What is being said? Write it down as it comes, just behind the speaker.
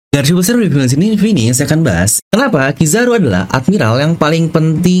Garis besar di film ini saya akan bahas kenapa Kizaru adalah admiral yang paling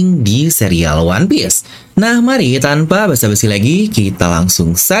penting di serial One Piece. Nah, mari tanpa basa-basi lagi, kita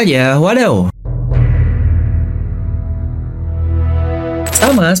langsung saja wadaw.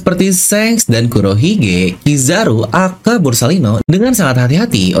 Sama seperti Shanks dan Kurohige, Kizaru aka Borsalino dengan sangat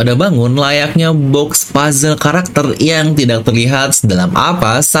hati-hati Oda bangun layaknya box puzzle karakter yang tidak terlihat sedalam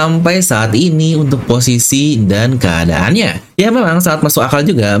apa sampai saat ini untuk posisi dan keadaannya. Ya memang sangat masuk akal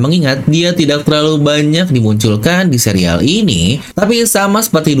juga mengingat dia tidak terlalu banyak dimunculkan di serial ini, tapi sama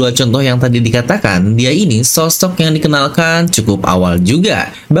seperti dua contoh yang tadi dikatakan, dia ini sosok yang dikenalkan cukup awal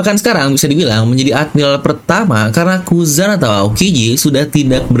juga. Bahkan sekarang bisa dibilang menjadi admiral pertama karena Kuzan atau Aokiji sudah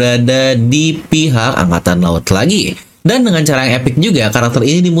tidak berada di pihak angkatan laut lagi. Dan dengan cara yang epik juga, karakter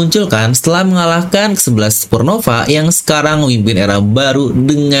ini dimunculkan setelah mengalahkan ke-11 Supernova yang sekarang memimpin era baru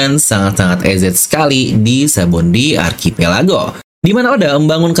dengan sangat-sangat EZ sekali di Sabondi Archipelago. Di mana Oda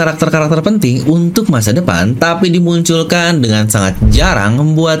membangun karakter-karakter penting untuk masa depan, tapi dimunculkan dengan sangat jarang,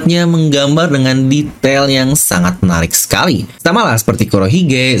 membuatnya menggambar dengan detail yang sangat menarik sekali. Sama lah seperti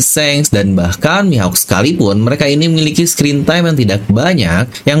Kurohige, Shanks, dan bahkan Mihawk sekalipun, mereka ini memiliki screen time yang tidak banyak,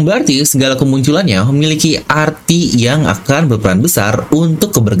 yang berarti segala kemunculannya memiliki arti yang akan berperan besar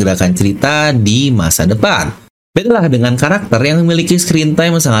untuk kebergerakan cerita di masa depan. Bedalah dengan karakter yang memiliki screen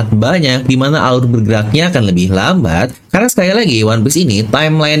time yang sangat banyak, di mana alur bergeraknya akan lebih lambat, karena sekali lagi One Piece ini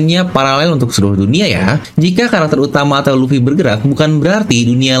timeline-nya paralel untuk seluruh dunia ya. Jika karakter utama atau Luffy bergerak, bukan berarti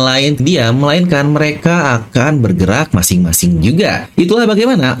dunia lain dia, melainkan mereka akan bergerak masing-masing juga. Itulah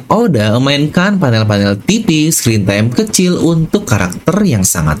bagaimana Oda memainkan panel-panel tipis, screen time kecil untuk karakter yang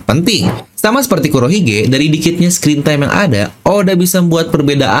sangat penting. Sama seperti Kurohige, dari dikitnya screen time yang ada, Oda bisa membuat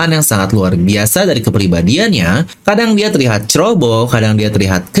perbedaan yang sangat luar biasa dari kepribadiannya. Kadang dia terlihat ceroboh, kadang dia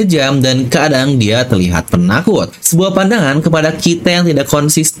terlihat kejam, dan kadang dia terlihat penakut. Sebuah pandangan kepada kita yang tidak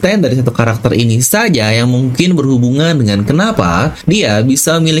konsisten dari satu karakter ini saja yang mungkin berhubungan dengan kenapa dia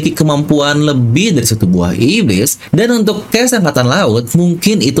bisa memiliki kemampuan lebih dari satu buah iblis. Dan untuk case angkatan laut,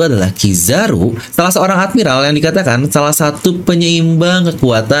 mungkin itu adalah Kizaru, salah seorang admiral yang dikatakan salah satu penyeimbang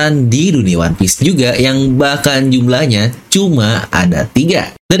kekuatan di dunia One Piece juga, yang bahkan jumlahnya cuma ada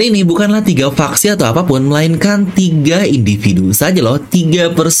 3. Dan ini bukanlah 3 faksi atau apapun, melainkan 3 individu saja loh,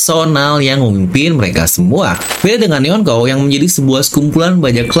 3 personal yang memimpin mereka semua. Beda dengan Yonkou yang menjadi sebuah sekumpulan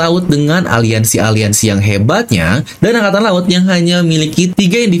bajak laut dengan aliansi-aliansi yang hebatnya, dan angkatan laut yang hanya memiliki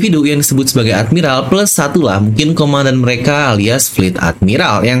 3 individu yang disebut sebagai admiral plus satu lah mungkin komandan mereka alias fleet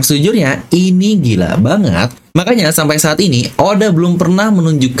admiral, yang sejujurnya ini gila banget. Makanya sampai saat ini Oda belum pernah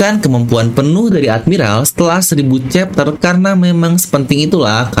menunjukkan kemampuan penuh dari admiral setelah 1000 chapter, karena memang sepenting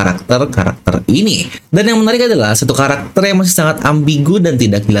itulah karakter-karakter ini. Dan yang menarik adalah satu karakter yang masih sangat ambigu dan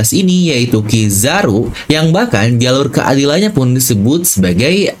tidak jelas ini, yaitu Kizaru, yang bahkan jalur keadilannya pun disebut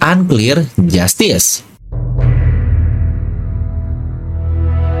sebagai unclear justice.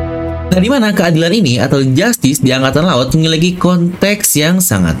 Nah, di mana keadilan ini atau justice di angkatan laut memiliki konteks yang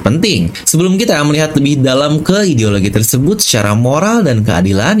sangat penting. Sebelum kita melihat lebih dalam ke ideologi tersebut secara moral dan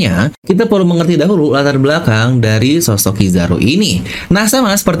keadilannya, kita perlu mengerti dahulu latar belakang dari sosok Kizaru ini. Nah,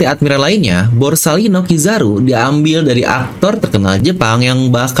 sama seperti admiral lainnya, Borsalino Kizaru diambil dari aktor terkenal Jepang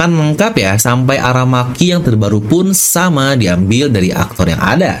yang bahkan lengkap ya, sampai Aramaki yang terbaru pun sama diambil dari aktor yang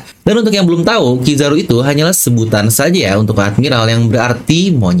ada. Dan untuk yang belum tahu, Kizaru itu hanyalah sebutan saja ya untuk admiral yang berarti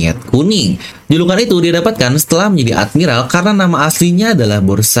monyet kuning. Julukan itu dia dapatkan setelah menjadi admiral karena nama aslinya adalah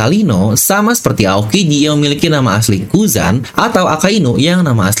Borsalino, sama seperti Aokiji yang memiliki nama asli Kuzan, atau Akainu yang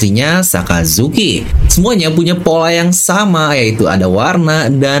nama aslinya Sakazuki. Semuanya punya pola yang sama, yaitu ada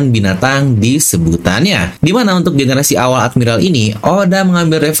warna dan binatang di sebutannya. Dimana untuk generasi awal admiral ini, Oda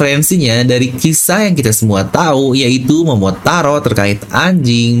mengambil referensinya dari kisah yang kita semua tahu, yaitu Momotaro terkait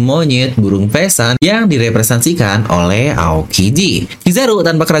anjing, monyet, burung pesan yang direpresentasikan oleh Aokiji. Kizaru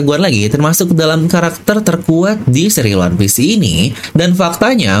tanpa keraguan lagi termasuk dalam karakter terkuat di serial One Piece ini, dan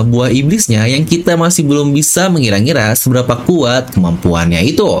faktanya buah iblisnya yang kita masih belum bisa mengira-ngira seberapa kuat kemampuannya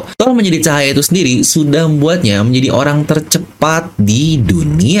itu. Toh menjadi cahaya itu sendiri sudah membuatnya menjadi orang tercepat di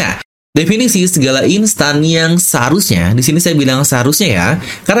dunia. Definisi segala instan yang seharusnya, di sini saya bilang seharusnya ya,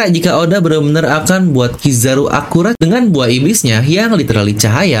 karena jika Oda benar-benar akan buat Kizaru akurat dengan buah iblisnya yang literally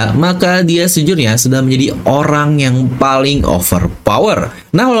cahaya, maka dia sejujurnya sudah menjadi orang yang paling overpower.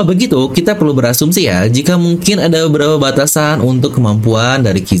 Nah, kalau begitu, kita perlu berasumsi ya, jika mungkin ada beberapa batasan untuk kemampuan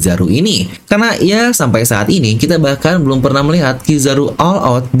dari Kizaru ini. Karena ya, sampai saat ini, kita bahkan belum pernah melihat Kizaru all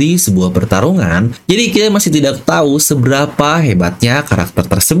out di sebuah pertarungan, jadi kita masih tidak tahu seberapa hebatnya karakter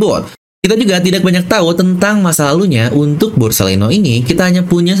tersebut. Kita juga tidak banyak tahu tentang masa lalunya. Untuk Borsalino ini, kita hanya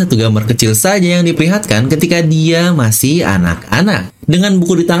punya satu gambar kecil saja yang diperlihatkan ketika dia masih anak-anak. Dengan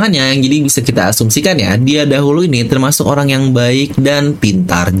buku di tangannya, yang jadi bisa kita asumsikan ya, dia dahulu ini termasuk orang yang baik dan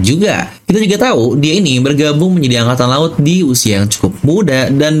pintar juga. Kita juga tahu, dia ini bergabung menjadi angkatan laut di usia yang cukup muda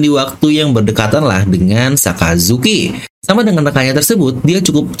dan di waktu yang berdekatan lah dengan Sakazuki. Sama dengan rekannya tersebut, dia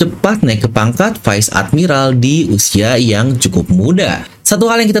cukup cepat naik ke pangkat Vice Admiral di usia yang cukup muda. Satu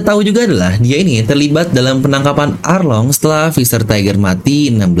hal yang kita tahu juga adalah dia ini terlibat dalam penangkapan Arlong setelah Fisher Tiger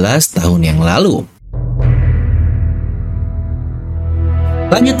mati 16 tahun yang lalu.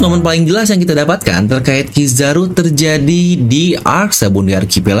 Lanjut, momen paling jelas yang kita dapatkan terkait Kizaru terjadi di Arc Sabun di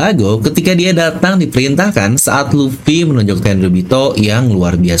Archipelago ketika dia datang diperintahkan saat Luffy menunjuk Tenryubito yang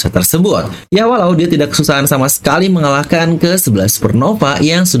luar biasa tersebut. Ya, walau dia tidak kesusahan sama sekali mengalahkan ke-11 Supernova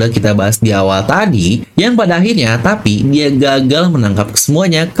yang sudah kita bahas di awal tadi, yang pada akhirnya tapi dia gagal menangkap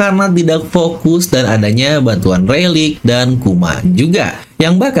semuanya karena tidak fokus dan adanya bantuan Relic dan Kuma juga.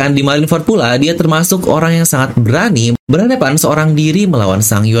 Yang bahkan di Marineford pula, dia termasuk orang yang sangat berani berhadapan seorang diri melawan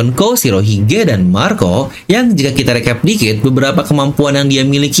sang Yonko, Shirohige, dan Marco, yang jika kita recap dikit, beberapa kemampuan yang dia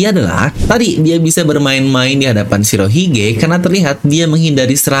miliki adalah, tadi dia bisa bermain-main di hadapan Shirohige karena terlihat dia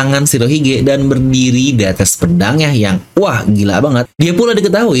menghindari serangan Shirohige dan berdiri di atas pedangnya yang, wah, gila banget. Dia pula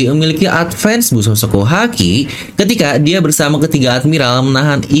diketahui memiliki advance Busosoko Haki ketika dia bersama ketiga Admiral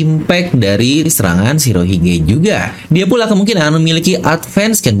menahan impact dari serangan Shirohige juga. Dia pula kemungkinan memiliki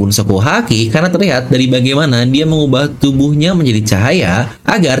advance Kenbunsoku Haki karena terlihat dari bagaimana dia mengubah tubuhnya menjadi cahaya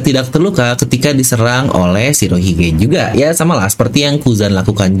agar tidak terluka ketika diserang oleh Shirohige juga. Ya, samalah seperti yang Kuzan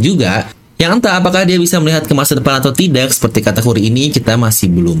lakukan juga. Yang entah apakah dia bisa melihat ke masa depan atau tidak, seperti kategori ini kita masih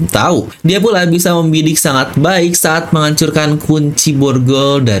belum tahu. Dia pula bisa membidik sangat baik saat menghancurkan kunci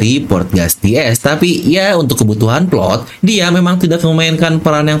borgol dari Port Gas DS. Tapi ya, untuk kebutuhan plot, dia memang tidak memainkan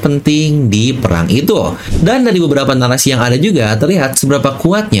peran yang penting di perang itu. Dan dari beberapa narasi yang ada juga terlihat seberapa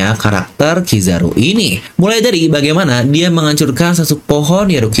kuatnya karakter Kizaru ini. Mulai dari bagaimana dia menghancurkan satu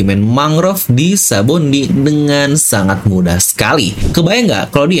pohon Yarukimen mangrove di Sabondi dengan sangat mudah sekali. Kebayang nggak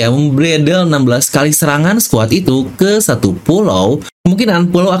kalau dia membredel 16 kali serangan skuad itu ke satu pulau? Kemungkinan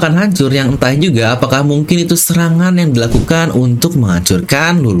pulau akan hancur, yang entah juga apakah mungkin itu serangan yang dilakukan untuk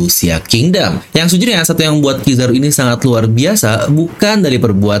menghancurkan Lulusia Kingdom. Yang sejujurnya satu yang buat Kizaru ini sangat luar biasa bukan dari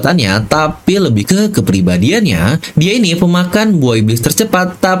perbuatannya tapi lebih ke kepribadiannya. Dia ini pemakan buah iblis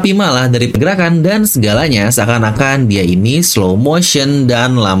tercepat tapi malah dari pergerakan dan segalanya seakan-akan dia ini slow motion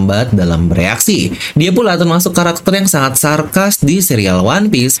dan lambat dalam bereaksi. Dia pula termasuk karakter yang sangat sarkas di serial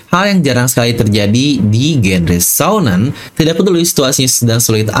One Piece, hal yang jarang sekali terjadi di genre shonen. Tidak peduli situasinya sedang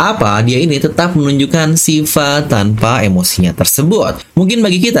sulit apa, dia ini tetap menunjukkan sifat tanpa emosinya tersebut. Mungkin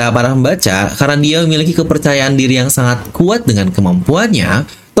bagi kita para pembaca, karena dia memiliki kepercayaan diri yang sangat kuat dengan kemampuannya,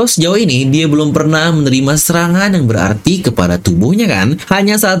 toh sejauh ini dia belum pernah menerima serangan yang berarti kepada tubuhnya kan.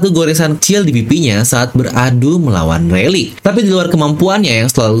 Hanya satu goresan kecil di pipinya saat beradu melawan Relic. Tapi di luar kemampuannya yang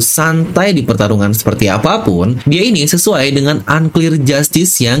selalu santai di pertarungan seperti apapun, dia ini sesuai dengan unclear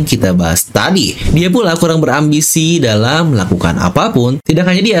justice yang kita bahas tadi. Dia pula kurang berambisi dalam melakukan apapun. Tidak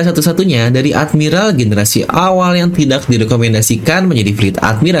hanya dia satu-satunya dari Admiral generasi awal yang tidak direkomendasikan menjadi Fleet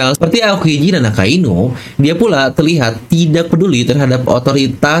Admiral seperti Aokiji dan Akainu. Dia pula terlihat tidak peduli terhadap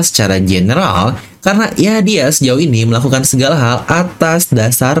otoritas secara general karena ya dia sejauh ini melakukan segala hal atas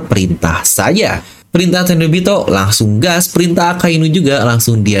dasar perintah saja. Perintah Tenryubito langsung gas, perintah Akainu juga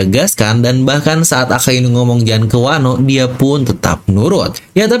langsung dia gaskan, dan bahkan saat Akainu ngomong jangan ke Wano, dia pun tetap nurut.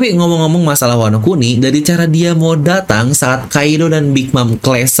 Ya, tapi ngomong-ngomong masalah Wano Kuni, dari cara dia mau datang saat Kaido dan Big Mom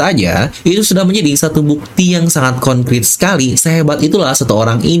clash saja, itu sudah menjadi satu bukti yang sangat konkret sekali sehebat itulah satu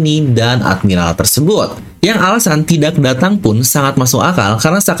orang ini dan Admiral tersebut. Yang alasan tidak datang pun sangat masuk akal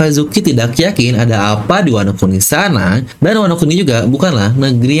karena Sakazuki tidak yakin ada apa di Wano Kuni sana, dan Wano Kuni juga bukanlah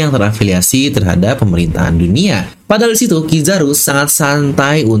negeri yang terafiliasi terhadap pemerintahan dunia. Padahal di situ Kizaru sangat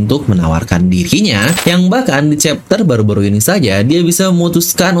santai untuk menawarkan dirinya, yang bahkan di chapter baru-baru ini saja dia bisa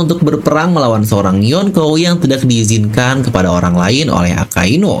memutuskan untuk berperang melawan seorang Yonko yang tidak diizinkan kepada orang lain oleh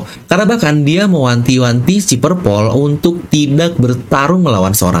Akainu. Karena bahkan dia mewanti-wanti si Purple untuk tidak bertarung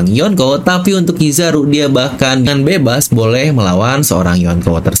melawan seorang Yonko, tapi untuk Kizaru dia bahkan dengan bebas boleh melawan seorang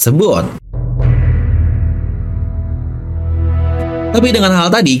Yonko tersebut. Tapi dengan hal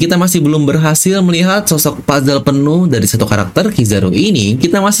tadi, kita masih belum berhasil melihat sosok puzzle penuh dari satu karakter Kizaru ini.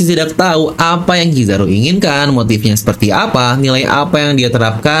 Kita masih tidak tahu apa yang Kizaru inginkan, motifnya seperti apa, nilai apa yang dia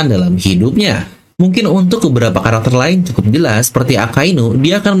terapkan dalam hidupnya. Mungkin untuk beberapa karakter lain cukup jelas, seperti Akainu,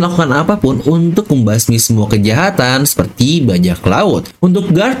 dia akan melakukan apapun untuk membasmi semua kejahatan seperti bajak laut.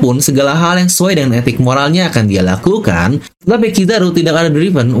 Untuk Guard pun, segala hal yang sesuai dengan etik moralnya akan dia lakukan. Tetapi Kizaru tidak ada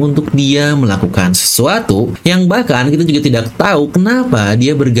driven untuk dia melakukan sesuatu, yang bahkan kita juga tidak tahu kenapa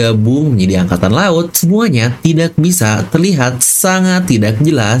dia bergabung menjadi angkatan laut. Semuanya tidak bisa terlihat sangat tidak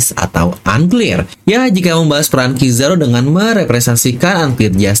jelas atau unclear. Ya, jika membahas peran Kizaru dengan merepresentasikan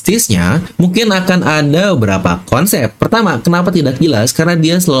unclear justice-nya, mungkin akan ada beberapa konsep. Pertama, kenapa tidak jelas? Karena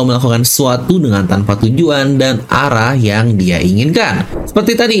dia selalu melakukan sesuatu dengan tanpa tujuan dan arah yang dia inginkan.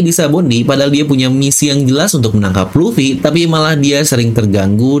 Seperti tadi di Sabondi, padahal dia punya misi yang jelas untuk menangkap Luffy, tapi malah dia sering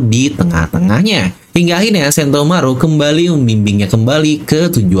terganggu di tengah-tengahnya. Hingga akhirnya Sentomaru kembali membimbingnya kembali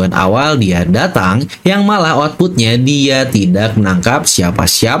ke tujuan awal dia datang, yang malah outputnya dia tidak menangkap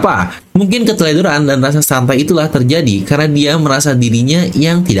siapa-siapa. Mungkin keteledoran dan rasa santai itulah terjadi karena dia merasa dirinya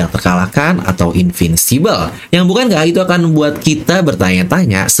yang tidak terkalahkan atau invincible. Yang bukankah itu akan membuat kita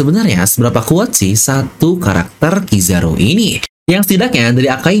bertanya-tanya, sebenarnya seberapa kuat sih satu karakter Kizaru ini? Yang setidaknya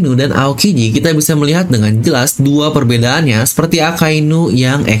dari Akainu dan Aokiji kita bisa melihat dengan jelas dua perbedaannya, seperti Akainu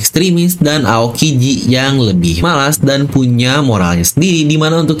yang ekstremis dan Aokiji yang lebih malas dan punya moralnya sendiri,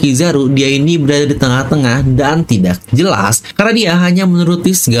 dimana untuk Kizaru dia ini berada di tengah-tengah dan tidak jelas karena dia hanya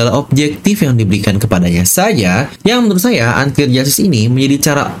menuruti segala objektif yang diberikan kepadanya saja. Yang menurut saya unclear justice ini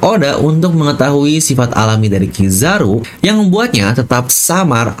menjadi cara Oda untuk mengetahui sifat alami dari Kizaru yang membuatnya tetap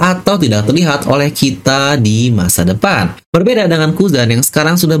samar atau tidak terlihat oleh kita di masa depan. Berbeda dengan Kuzan yang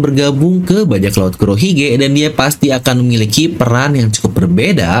sekarang sudah bergabung ke bajak laut Kurohige dan dia pasti akan memiliki peran yang cukup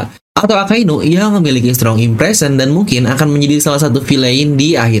berbeda, atau Akainu yang memiliki strong impression dan mungkin akan menjadi salah satu villain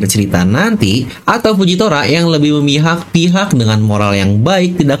di akhir cerita nanti, atau Fujitora yang lebih memihak pihak dengan moral yang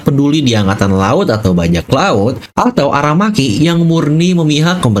baik, tidak peduli di angkatan laut atau bajak laut, atau Aramaki yang murni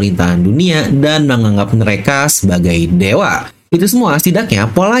memihak pemerintahan dunia dan menganggap mereka sebagai dewa. Itu semua setidaknya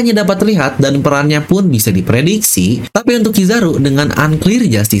polanya dapat terlihat dan perannya pun bisa diprediksi. Tapi untuk Kizaru dengan unclear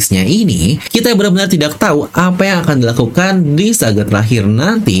justice-nya ini, kita benar-benar tidak tahu apa yang akan dilakukan di saga terakhir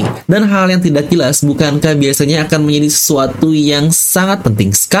nanti. Dan hal yang tidak jelas bukankah biasanya akan menjadi sesuatu yang sangat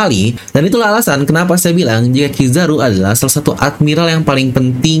penting sekali. Dan itulah alasan kenapa saya bilang jika Kizaru adalah salah satu admiral yang paling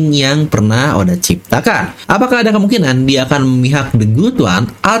penting yang pernah Oda ciptakan. Apakah ada kemungkinan dia akan memihak the good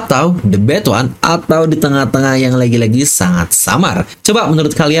one atau the bad one, atau di tengah-tengah yang lagi-lagi sangat samar? Coba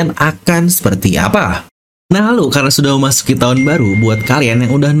menurut kalian akan seperti apa? Nah lalu, karena sudah memasuki tahun baru, buat kalian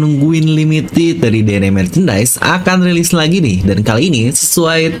yang udah nungguin limited dari DNA merchandise akan rilis lagi nih. Dan kali ini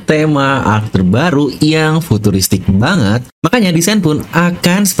sesuai tema arc terbaru yang futuristik banget. Makanya desain pun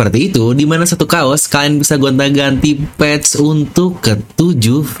akan seperti itu, dimana satu kaos kalian bisa gonta-ganti patch untuk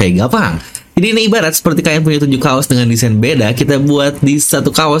ke-7 Vegapunk. Jadi ini ibarat seperti kalian punya 7 kaos dengan desain beda, kita buat di satu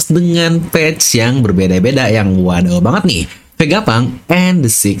kaos dengan patch yang berbeda-beda, yang wadaw banget nih. Vegapunk and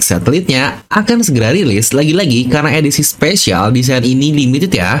the Six Satellite-nya akan segera rilis lagi-lagi karena edisi spesial desain ini limited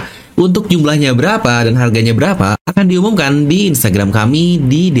ya. Untuk jumlahnya berapa dan harganya berapa akan diumumkan di Instagram kami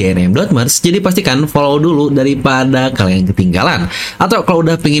di dnm.merch. Jadi pastikan follow dulu daripada kalian ketinggalan. Atau kalau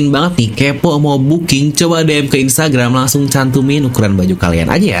udah pengen banget nih kepo mau booking, coba DM ke Instagram, langsung cantumin ukuran baju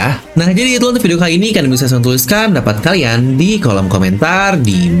kalian aja ya. Nah jadi itu untuk video kali ini, kalian bisa langsung tuliskan dapat kalian di kolom komentar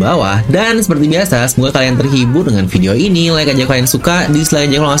di bawah. Dan seperti biasa, semoga kalian terhibur dengan video ini. Like aja kalian suka,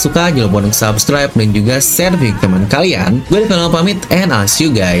 dislike aja kalau nggak suka, jangan lupa untuk subscribe dan juga share video teman kalian. Gue Devil pamit and I'll see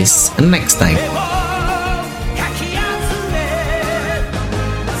you guys next time.